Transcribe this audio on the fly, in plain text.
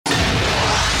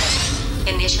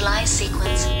Initialize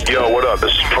sequence. Yo, what up?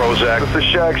 This is Prozac. This is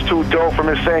Shag's Too Dope from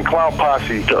Insane Clown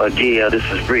Posse. This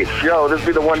is Breeze. Yo, this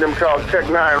be the one them called Tech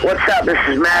 9. What's up? This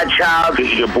is Mad Child.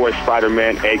 This is your boy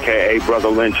Spider-Man, a.k.a. Brother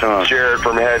Lynch. Jared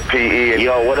from Head PE.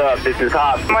 Yo, what up? This is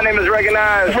Hop. My name is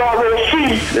Recognized.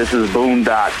 This is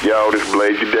Boondock. Yo, this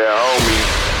Blaze You Down,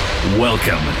 homie.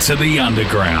 Welcome to the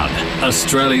Underground,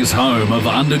 Australia's home of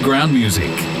underground music.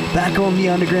 Back on the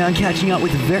Underground, catching up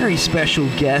with a very special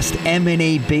guest,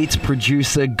 MNE Beats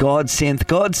producer Godsynth.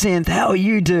 Godsynth, how are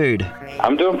you, dude?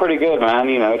 I'm doing pretty good, man.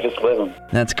 You know, just living.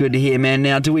 That's good to hear, man.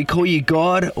 Now, do we call you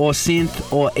God or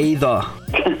Synth or either?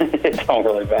 It don't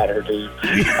really matter, dude.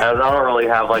 I don't really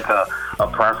have like a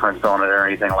preference on it or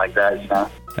anything like that, you know?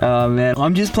 Oh, man.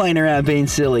 I'm just playing around being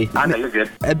silly. I know, you're good.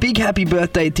 A big happy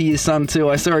birthday to your son, too.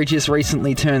 I saw he just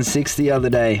recently turned 6 the other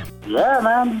day. Yeah,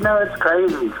 man. You know, it's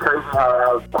crazy. It's crazy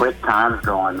how quick time's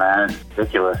going, man. It's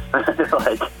ridiculous.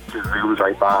 Like, just zooms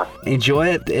right by. Enjoy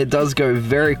it. It does go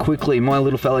very quickly. My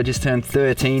little fella just turned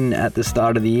 13 at the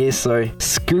start of the year, so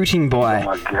scooting by. Oh,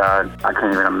 my God. I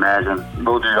can't even imagine.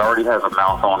 Little dude already has a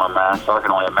mouth on him, man, so I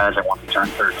can only imagine once he turns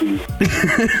 13.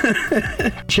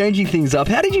 Changing things up,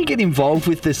 how did you get involved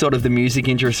with the sort of the music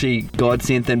industry,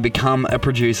 Godsynth, and become a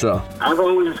producer? I've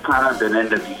always kind of been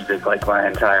into music like my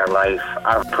entire life.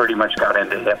 I pretty much got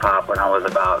into hip-hop when I was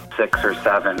about 6 or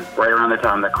 7, right around the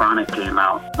time The Chronic came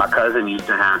out. My cousin used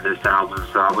to have this album,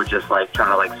 so I would just like try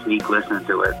to like sneak listen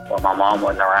to it while my mom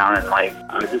wasn't around, and like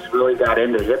I just really got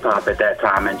into hip-hop at that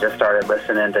time and just started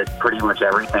listening to pretty much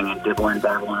everything and dibbling,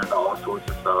 dabbling into all sorts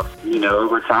of stuff. You know,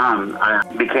 over time, I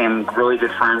became really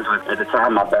good friends with, at the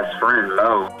time, my best friend,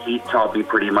 Mo. He taught me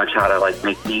pretty much how to like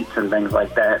make beats and things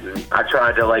like that, and I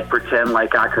tried to like pretend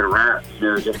like I could rap, you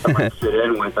know, just to like fit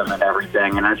in with them and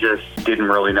everything, and I just didn't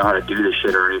really know how to do this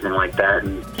shit or anything like that.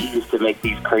 And he used to make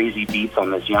these crazy beats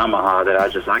on this Yamaha that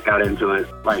I got into it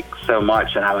like so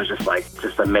much, and I was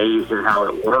just amazed at how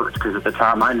it worked, because at the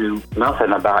time I knew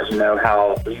nothing about, you know,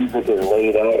 how music is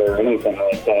laid out or anything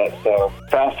like that. So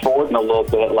fast forwarding a little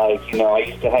bit, like, you know, I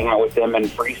used to hang out with them and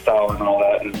freestyle and all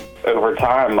that, and over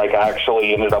time, like, I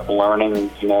actually ended up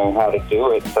learning, you know, how to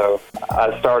do it. So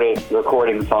I started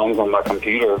recording songs on my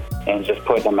computer and just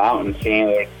putting them out and seeing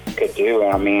what it could do.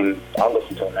 And I mean, I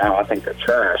listen to them now, I think they're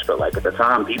trash, but like at the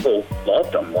time, people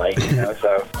loved them, like, you know.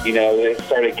 So, you know, they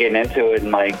started getting into it,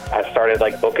 and like I started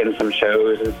like booking some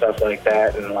shows and stuff like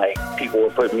that, and like people were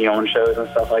putting me on shows and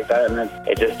stuff like that, and then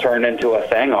it just turned into a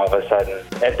thing all of a sudden.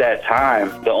 At that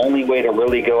time, the only way to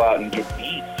really go out and get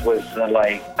beats was to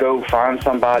like go find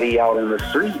somebody out in the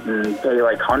street and pay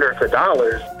like hundreds of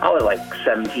dollars. I was like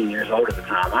 17 years old at the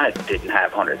time. I didn't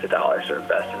have hundreds of dollars to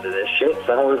invest into this shit,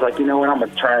 so I was like, you know what, I'm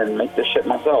gonna try and make this shit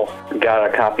myself. Got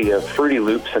a copy of Fruity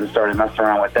Loops and started messing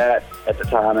around with that at the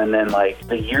time, and then like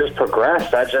the years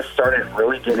progressed, I just started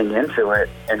really getting into it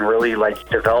and really like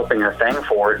developing a thing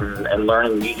for it, and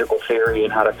learning musical theory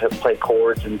and how to play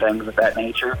chords and things of that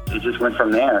nature. It just went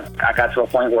from there. I got to a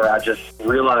point where I just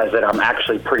realized that I'm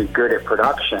actually pretty good at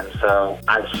production, so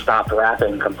I stopped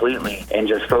rapping completely and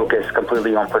just focused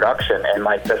completely on production. And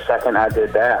like the second I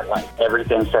did that, like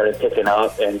everything started picking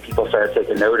up and people started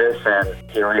taking notice, and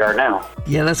here we are now.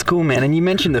 Yeah, that's cool, man. And you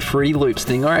mentioned the Fruity Loops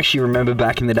thing. I actually remember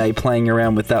back in the day playing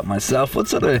around with that myself. What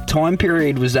sort of time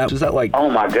period was that? Was that like... Oh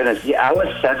my goodness, yeah, I was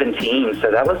 17,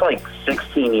 so that was like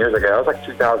 16 years ago. That was like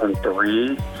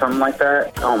 2003, something like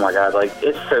that. Oh my God, like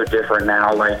it's so different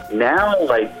now. Like now,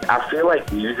 like I feel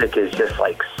like music is just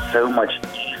like so much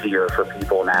easier for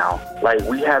people now. Like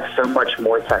we have so much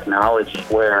more technology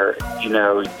where, you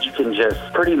know, you can just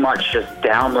pretty much just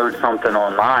download something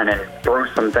online and throw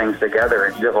some things together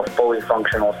and you have a fully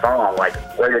functional song like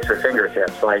right at your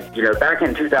fingertips. Like, you know, back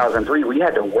in 2003, we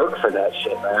had to work for that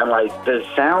shit, man. Like the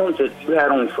sounds that you had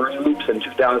on Fruity Loops in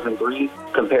 2003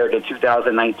 compared to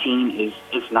 2019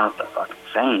 it's not the fucking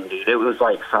same, dude. It was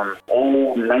like some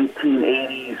old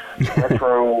 1980s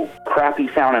retro crappy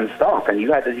sounding stuff, and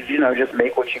you had to, you know, just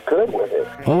make what you could with it.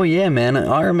 Oh yeah, man.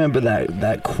 I remember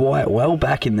that quite well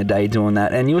back in the day doing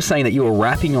that. And you were saying that you were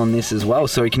rapping on this as well,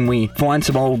 so can we find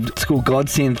some old school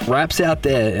Godsynth raps out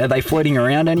there? Are they floating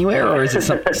around anywhere, or is it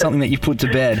something that you've put to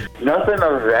bed? Nothing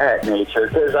of that nature,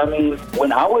 because I mean,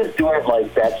 when I was doing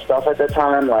like that stuff at the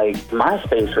time, like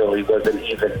MySpace really wasn't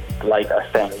even like a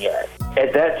thing yet.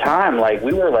 At that time, like,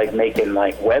 we were, like, making,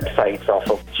 like, websites off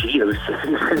of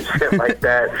Geocities and shit like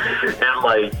that. And,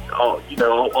 like, you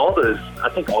know, I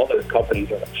think all those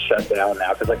companies are like, shut down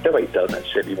now because, like, nobody does that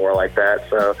shit anymore like that.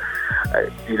 So,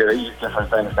 you know, they use different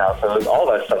things now. So all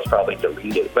that stuff's probably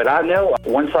deleted. But I know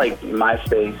once, like,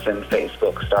 MySpace and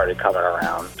Facebook started coming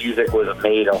around, music was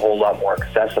made a whole lot more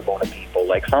accessible to people.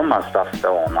 Like, some of my stuff's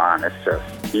still online. It's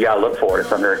just you gotta look for it.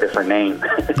 It's under a different name.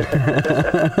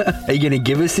 Are you going to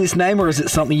give us this name, or is it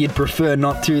something you'd prefer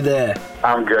not to there?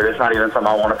 I'm good. It's not even something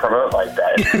I want to promote like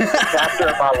that. It's a chapter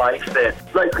of my life that,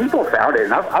 like, people found it,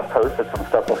 and I've posted some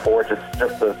stuff before just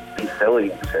to be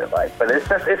silly and shit, like. But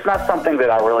it's not something that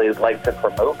I really like to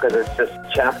promote because it's just a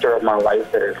chapter of my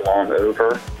life that is long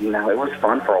over. You know, it was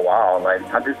fun for a while. Like,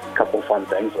 I did a couple fun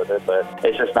things with it, but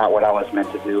it's just not what I was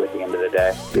meant to do at the end of the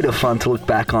day. Bit of fun to look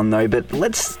back on, though. But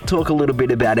let's talk a little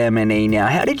bit about MNE now.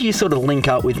 How did you sort of link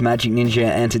up with Magic Ninja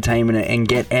Entertainment and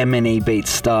get MNE Beats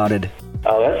started?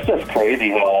 Oh, that's just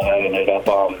crazy how all that ended up.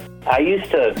 I used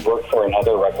to work for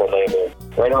another record label.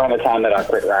 Right around the time that I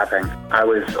quit rapping, I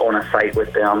was on a site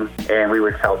with them, and we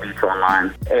would sell beats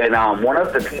online. And one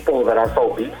of the people that I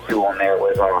sold beats to on there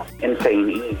was Insane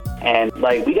E. And,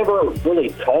 like, we never really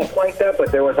talked like that,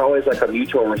 but there was always, like, a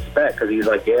mutual respect, because he's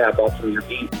like, yeah, I bought some of your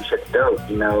beats, your shit's dope,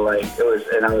 you know, like, it was,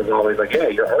 and I was always like, yeah,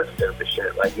 your art's dope as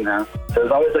shit, like, you know. So it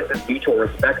was always, like, this mutual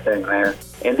respect thing there.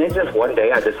 And then just one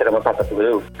day, I just hit him up out the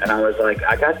blue, and I was like,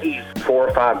 I got these 4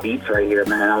 or 5 beats right here,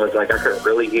 man. I was like, I could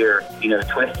really hear, you know,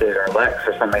 Twisted or Lex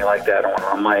or something like that on them.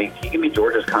 I'm like, can you give me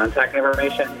George's contact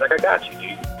information? He's like, I got you,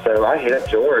 dude. So I hit up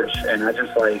George, and I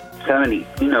just, like, sent him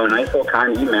a nice little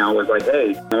kind email. Was like,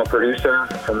 hey, I'm a producer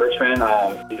from Richmond.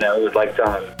 You know, would like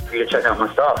for you to check out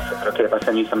my stuff. Is it okay if I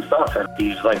send you some stuff? And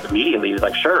he's like, immediately, he was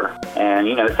like, sure. And,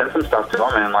 you know, sent some stuff to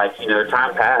him, and, like, you know,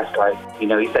 time passed. Like, you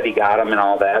know, he said he got them and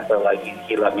all that, but, like,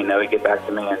 he let me know he'd get back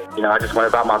to me. And, you know, I just went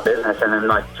about my business, and then,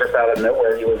 like, just out of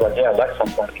nowhere, he was like, yeah, Lex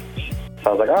wants one of these beats. So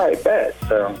I was like, all right, bet.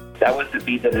 So that was the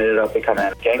beat that ended up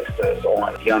becoming Gangsters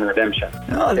on Young Redemption.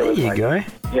 Oh, there you go.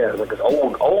 Yeah, it was like this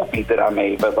old beat that I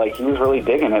made, but, like, he was really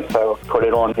digging it, so put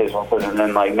it on his record, and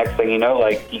then, like, next thing you know,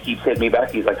 like, he keeps hitting me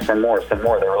back. He's like, send more,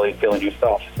 they're really feeling your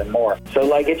stuff, send more. So,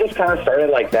 like, it just kind of started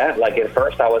like that. Like, at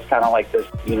first I was kind of like this,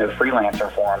 you know, freelancer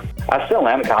for him. I still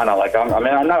am kind of like, I'm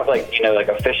not, like, you know, like,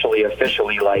 officially,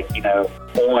 like, you know,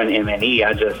 on MNE.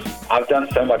 I've done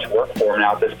so much work for him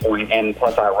now at this point, and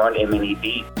plus I run MNE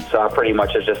Beats, so I pretty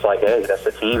much is just like, hey, that's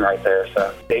the team right there.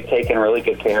 So they've taken really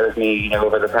good care of me, you know,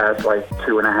 over the past, like,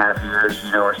 2.5 years,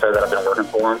 you know, or so that I've been working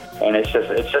for him, and it's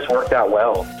just worked out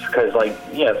well. Because, like,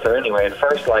 yeah, so anyway, at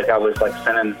first, like, I was, like,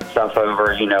 sending stuff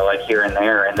over, you know, like, here and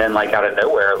there, and then, like, out of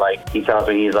nowhere, like, he tells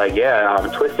me, he's like, yeah,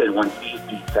 Twisted wants these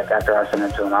beats. Like, after I sent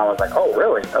it to him, I was like, oh,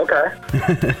 really?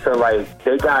 Okay. So, like,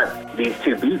 they got these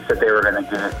 2 beats that they were going to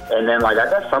get, and then, like, I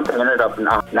guess something ended up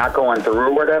not going through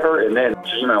or whatever, and then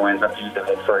Gmo ends up using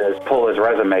it for his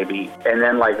resume beat, and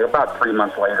then, like, about 3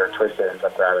 months later, Twisted ends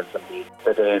up grabbing some beats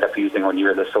that they end up using on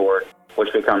Year of the Sword,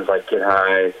 which becomes, like, Get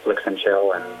High, Flicks and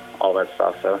Chill, and all that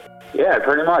stuff. So, yeah,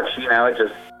 pretty much, you know, it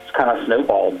just kind of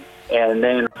snowballed. And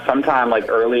then sometime, like,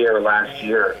 earlier last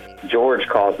year, George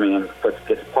calls me and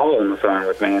gets Paul on the phone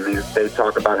with me, and they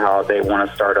talk about how they want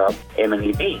to start up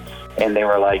MNE Beats. And they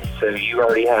were like, so you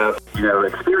already have, you know,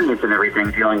 experience and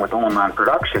everything dealing with online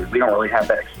production. We don't really have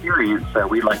that experience, so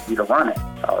we'd like you to run it.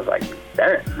 So I was like,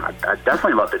 I'd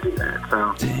definitely love to do that.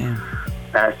 So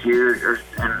past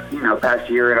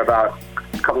year and about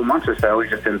a couple months or so, we've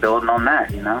just been building on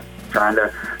that, you know, trying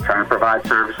to provide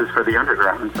services for the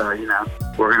underground. So, you know,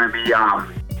 we're going to be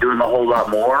doing a whole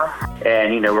lot more,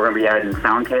 and, you know, we're going to be adding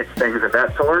sound kits, things of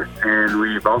that sort, and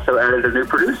we've also added a new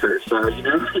producer, so, you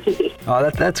know. Oh,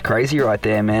 that's crazy right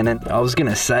there, man. And I was going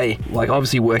to say, like,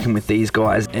 obviously working with these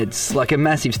guys, it's like a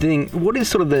massive thing. What is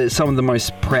sort of some of the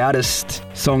most proudest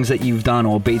songs that you've done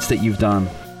or beats that you've done?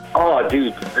 Oh,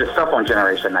 dude, the stuff on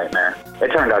Generation Nightmare. It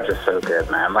turned out just so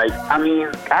good, man. Like, I mean,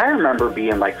 I remember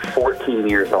being, like, 14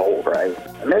 years old, right?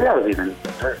 Maybe I was even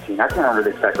 13. I can't remember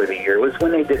exactly the year. It was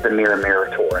when they did the Mirror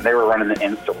Mirror tour, and they were running the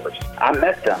in-stores. I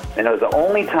met them, and it was the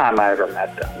only time I ever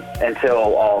met them until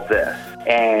all this.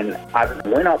 And I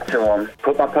went up to him,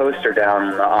 put my poster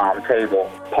down on the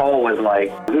table. Paul was like,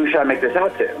 who should I make this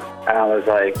out to? And I was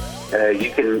like,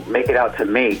 you can make it out to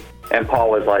me. And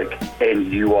Paul was like,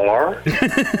 and you are?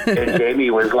 And Jamie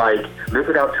was like, make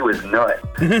it out to his nut.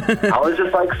 I was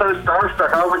just, like, so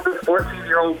starstruck. I was like this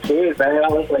 14-year-old kid, man. I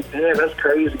was like, damn, that's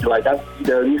crazy. Like, you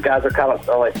know, these guys are kind of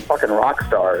like fucking rock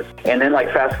stars. And then,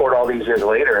 like, fast forward all these years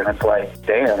later, and it's like,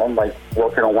 damn, I'm, like,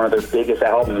 working on one of their biggest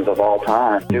albums of all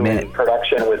time, doing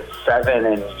production with Seven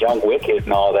and Young Wicked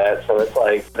and all that. So it's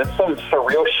like, that's some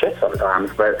surreal shit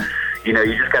sometimes, but you know,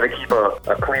 you just got to keep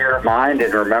a clear mind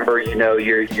and remember, you know,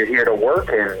 you're here to work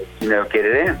and, you know, get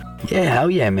it in. Yeah,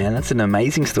 hell yeah, man. That's an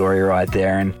amazing story right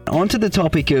there. And on to the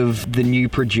topic of the new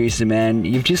producer, man.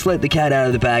 You've just let the cat out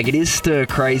of the bag. It is stir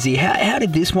crazy. How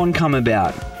did this one come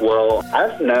about? Well,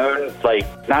 I've known, like,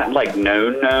 not like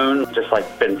known, just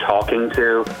like been talking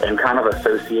to and kind of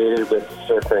associated with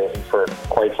Stir Crazy for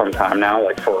quite some time now,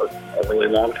 like for a really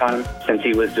long time, since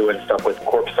he was doing stuff with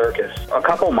Corpse Circus. A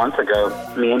couple months ago,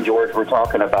 me and George were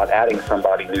talking about adding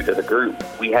somebody new to the group.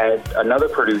 We had another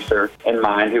producer in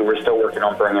mind who we're still working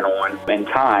on bringing on in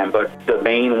time, but the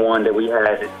main one that we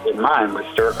had in mind was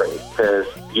Stir Crazy, because,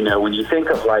 you know, when you think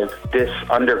of like this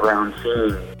underground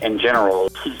scene in general,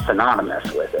 he's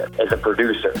synonymous with it as a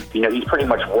producer. You know, he's pretty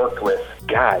much worked with,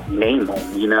 God, name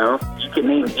them, you know? You can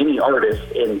name any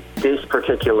artist in this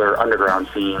particular underground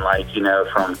scene, like, you know,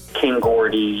 from King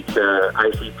Gordy to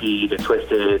ICP to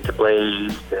Twisted to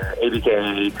Blaze to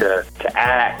ABK to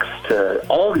Axe to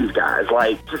all these guys,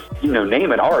 like, just, you know,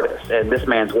 name an artist, and this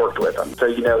man's worked with them. So,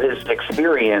 you know, his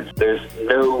experience, there's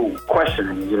no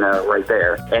questioning, you know, right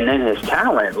there. And then his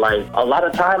talent, like, a lot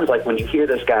of times, like, when you hear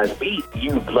this guy's beat,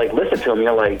 you, like, listen to him,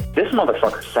 you're like, this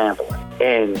motherfucker's sampling.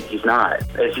 And he's not.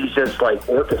 He's just, like,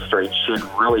 orchestrates shit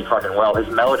really fucking well. His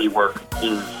melody work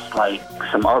is, like,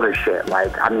 some other shit.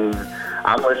 Like, I mean,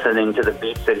 I'm listening to the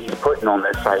beats that he's putting on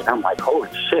this site, and I'm like, holy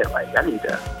shit, like, I need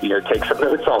to, you know, take some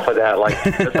notes off of that. Like,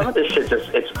 some of this shit just,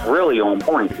 it's really on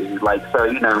point, dude. Like, so,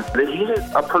 you know, he's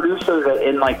a producer that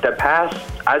in, like, the past,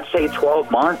 I'd say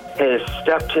 12 months, has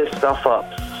stepped his stuff up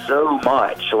so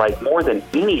much, like, more than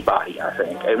anybody, I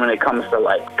think. And when it comes to,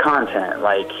 like, content,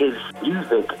 like, his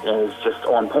music is just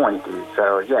on point, dude.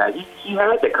 So, yeah, he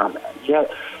had to come in. Yeah.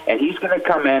 And he's going to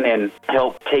come in and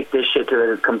help take this shit to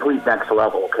the complete next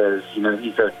level, because, you know,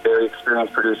 he's a very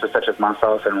experienced producer such as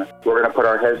myself, and we're going to put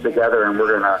our heads together and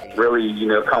we're going to really, you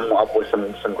know, come up with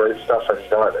some great stuff for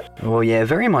these artists. Well, yeah,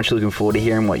 very much looking forward to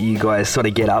hearing what you guys sort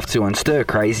of get up to. And Stir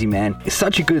Crazy, man, is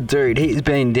such a good dude. He's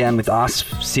been down with us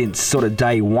since sort of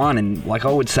day one, and, like,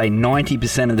 I would say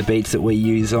 90% of the beats that we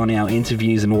use on our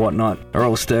interviews and whatnot are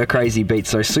all Stir Crazy beats,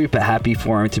 so super happy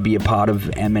for him to be a part of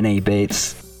MNE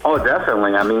Beats. Oh,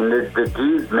 definitely. I mean, the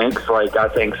dude makes, like, I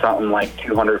think something like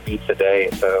 200 beats a day,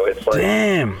 so it's like...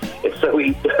 Damn! It's so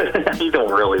he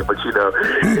don't really, but, you know,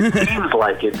 it seems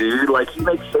like it, dude. Like, he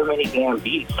makes so many damn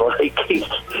beats. Like,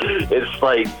 it's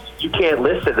like, you can't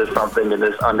listen to something in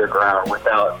this underground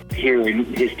without hearing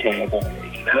his tag on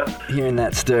it, you know? Hearing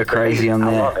that Stir Crazy on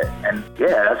there. I love it. And,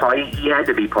 yeah, that's why he had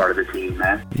to be part of the team,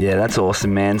 man. Yeah, that's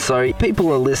awesome, man. So,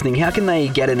 people are listening. How can they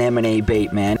get an M&E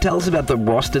beat, man? Tell us about the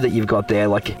roster that you've got there.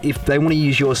 Like, if they want to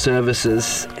use your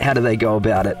services, how do they go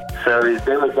about it? So,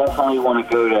 they would definitely want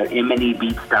to go to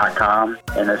MNEBeats.com,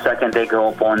 and the second they go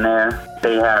up on there,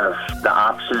 they have the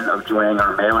option of joining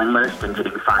our mailing list and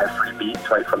getting 5 free beats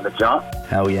right from the jump.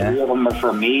 Hell yeah. 3 of them are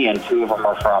from me and 2 of them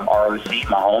are from ROC,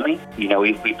 my homie. You know,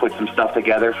 we put some stuff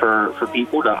together for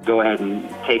people to go ahead and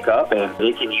take up, and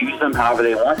they can use them however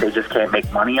they want. They just can't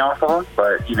make money off of them.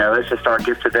 But, you know, it's just our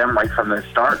gift to them right from the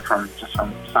start, from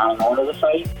signing on to the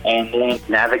site, and then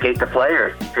navigate the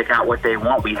player, pick out what they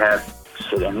want. We have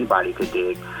shit anybody could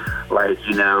dig. Like,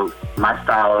 you know, my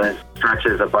style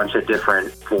stretches a bunch of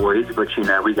different voids, but, you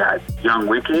know, we got Young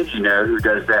Wicked, you know, who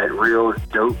does that real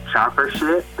dope chopper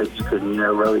shit that you can, you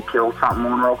know, really kill something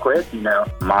on real quick. You know,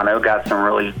 Mono got some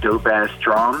really dope-ass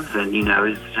drums, and, you know,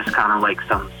 it's just kind of like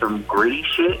some gritty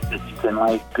shit that you can,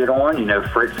 like, get on. You know,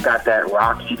 Fritz got that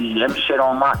rock EDM shit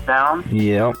on lockdown.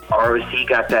 Yep. ROC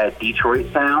got that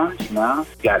Detroit sound, you know.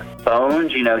 Got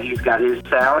Bones, you know, he's got his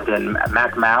sound, and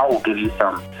Mac Mao will give you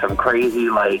some crazy,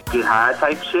 like, get high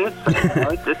type shit. So, you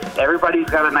know, everybody's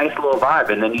got a nice little vibe,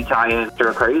 and then you tie in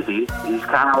Stir Crazy. He's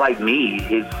kind of like me.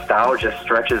 His style just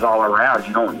stretches all around.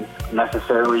 You don't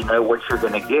necessarily know what you're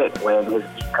going to get when his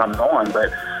beat comes on,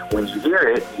 but when you hear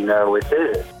it, you know it's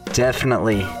his.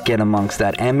 Definitely get amongst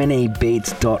that.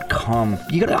 MNEBeats.com.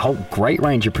 You got a whole great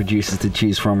range of producers to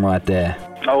choose from right there.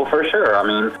 Oh, for sure. I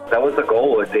mean, that was the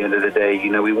goal at the end of the day. You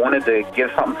know, we wanted to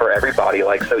give something for everybody.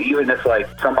 Like, so even if, like,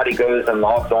 somebody goes and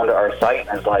logs onto our site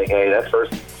and is like, hey, that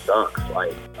first sucks.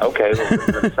 Like, okay,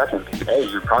 well, the second piece, hey,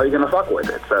 you're probably going to fuck with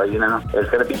it. So, you know,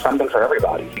 there's going to be something for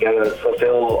everybody. You got to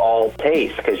fulfill all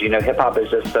tastes, because, you know, hip-hop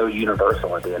is just so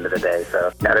universal at the end of the day.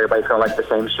 So not everybody's going to like the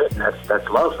same shit, and that's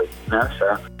lovely, you know?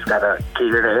 So it's got to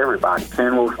cater to everybody.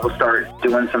 And we'll start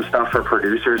doing some stuff for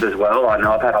producers as well. I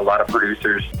know I've had a lot of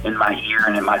producers in my ear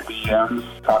and in my DMs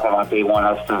talking about they want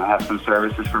us to have some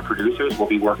services for producers. We'll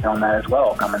be working on that as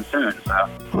well coming soon. So.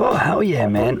 Oh, hell yeah,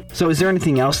 man. So is there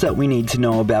anything else that we need to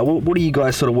know about? What are you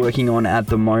guys sort of working on at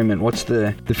the moment? What's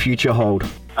the future hold?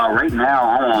 Right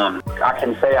now, I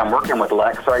can say I'm working with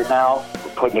Lex right now,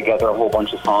 putting together a whole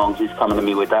bunch of songs. He's coming to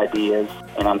me with ideas,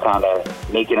 and I'm kind of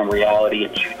making them reality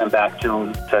and shooting them back to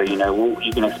him. So, you know,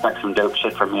 you can expect some dope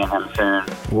shit from me and him soon.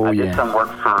 Oh, I yeah. did some work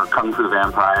for Kung Fu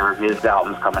Vampire. His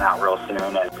album's coming out real soon,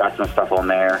 and got some stuff on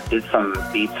there. Did some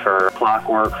beats for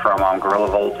Clockwork from Gorilla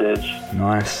Voltage.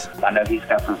 Nice. I know he's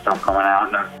got some stuff coming out,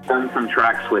 and I've done some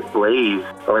tracks with Blaze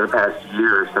over the past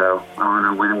year or so. I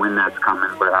don't know when that's coming,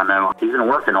 but I know he's been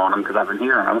working on them because I've been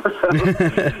hearing them. So,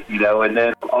 you know, and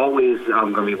then always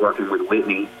I'm going to be working with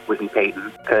Whitney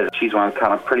Payton, because she's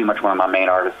pretty much one of my main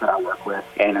artists that I work with,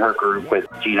 and her group with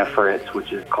Gina Fritz,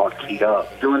 which is called Keyed Up.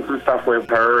 Doing some stuff with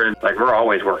her, and like we're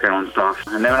always working on stuff.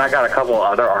 And then I got a couple of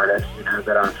other artists, you know,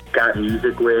 that I've got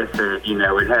music with, and you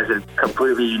know, it hasn't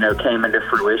completely, you know, came into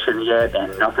fruition yet,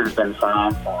 and nothing's been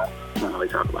signed. So I can't really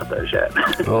talk about those yet.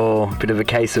 Oh, bit of a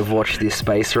case of watch this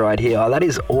space right here. Oh, that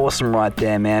is awesome right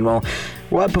there, man. Well,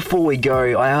 right before we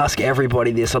go, I ask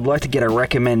everybody this. I'd like to get a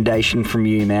recommendation from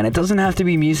you, man. It doesn't have to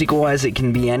be music-wise. It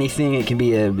can be anything. It can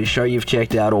be a show you've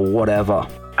checked out or whatever.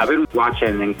 I've been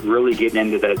watching and really getting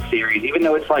into that series, even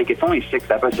though it's only 6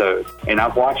 episodes, and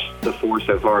I've watched the 4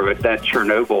 so far, but that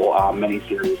Chernobyl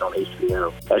miniseries on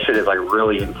HBO, that shit is like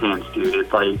really intense, dude.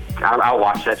 It's like, I'll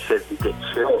watch that shit and get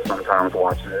chills sometimes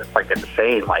watching it. It's like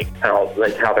insane, like how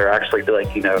they're actually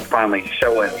like, you know, finally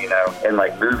showing, you know, in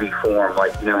like movie form,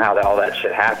 like, you know, how all that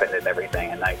shit happened and everything,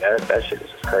 and like that shit is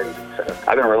just crazy. So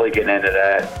I've been really getting into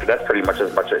that, but that's pretty much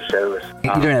as much as shows.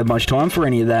 You don't have much time for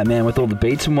any of that, man, with all the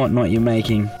beats and whatnot you're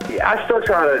making. Yeah, I still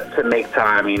try to make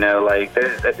time, you know, like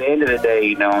at the end of the day,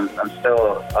 you know, I'm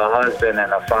still a husband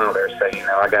and a father, so, you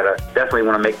know, I definitely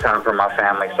want to make time for my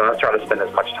family, so I try to spend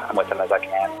as much time with them as I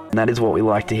can. And that is what we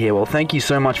like to hear. Well, thank you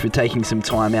so much for taking some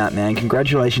time out, man.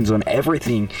 Congratulations on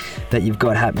everything that you've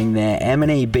got happening there.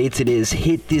 MNE Beats it is.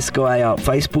 Hit this guy up,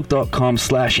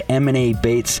 facebook.com/MNE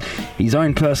Beats. His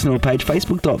own personal page,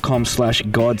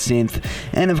 facebook.com/Godsynth.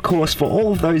 And of course, for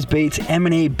all of those beats,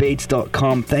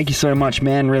 MNEbeats.com. Thank you so much,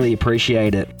 man. Really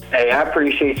appreciate it. Hey, I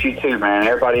appreciate you too, man.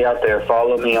 Everybody out there,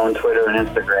 follow me on Twitter and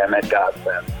Instagram at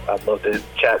Godsynth. I'd love to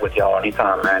chat with y'all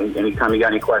anytime, man. Anytime you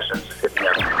got any questions, just hit me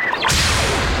up.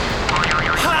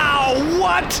 How?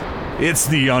 What? It's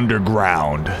the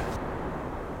underground.